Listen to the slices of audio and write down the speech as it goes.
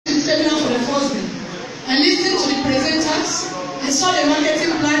saw the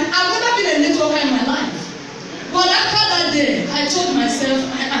marketing plan. I've never been a networker in my life. But after that day, I told myself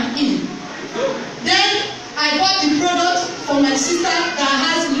I am in. Then I bought the product for my sister that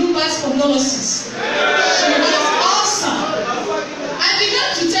has lumbar spondolyosis. She has ulcer. I began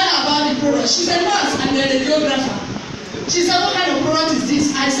to tell her about the product. She's a nurse and a radiographer. She said, what kind of product is this?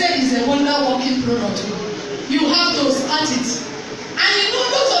 I said, it's a wonder-working product. You have to start it. And you know,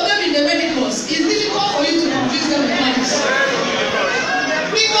 those of them in the medicals, it's difficult for you to convince them about this.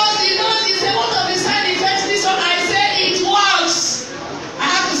 Because you know, it's a lot of the side effects. This one, I say it works. I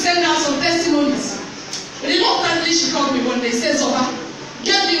have to send out some testimonies. Reluctantly, she called me one day. Says, Oba,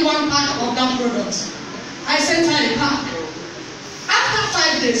 get me one pack of that product. I sent her a pack. After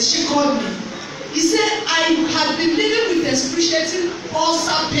 5 days, she called me. He said, I had been living with excruciating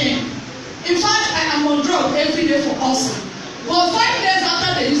ulcer pain. In fact, I am on drug every day for ulcer. But 5 days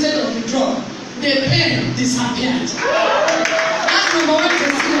after the usage of the drug, the pain disappeared. That's number one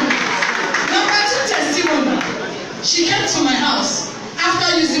testimony. Number two testimony. She came to my house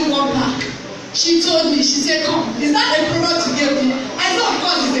after using one pack. She told me, she said, come, is that a product you gave me? I said, of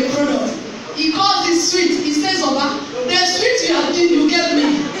course it's a product. He calls it sweet. He says, Oba, the sweet you gave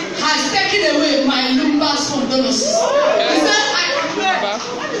me has taken away my lumbar spondylosis. He said,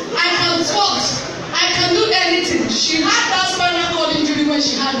 I can talk. I can do anything. She had that spinal cord injury when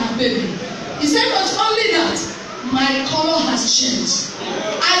she had her baby. He said, not only that, my color has changed.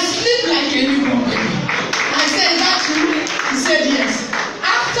 I sleep like a newborn baby. I said, is that true? He said, yes.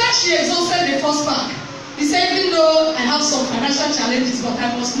 After she exhausted the first pack, he said, even though I have some financial challenges, but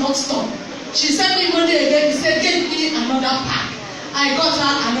I must not stop. She sent me Monday again. He said, get me another pack. I got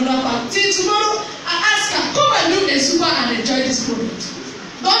her another pack. Till tomorrow, I asked her, come and do a super and enjoy this product.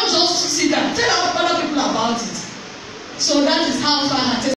 Don't just sit down. Tell other people about it. So that is how far her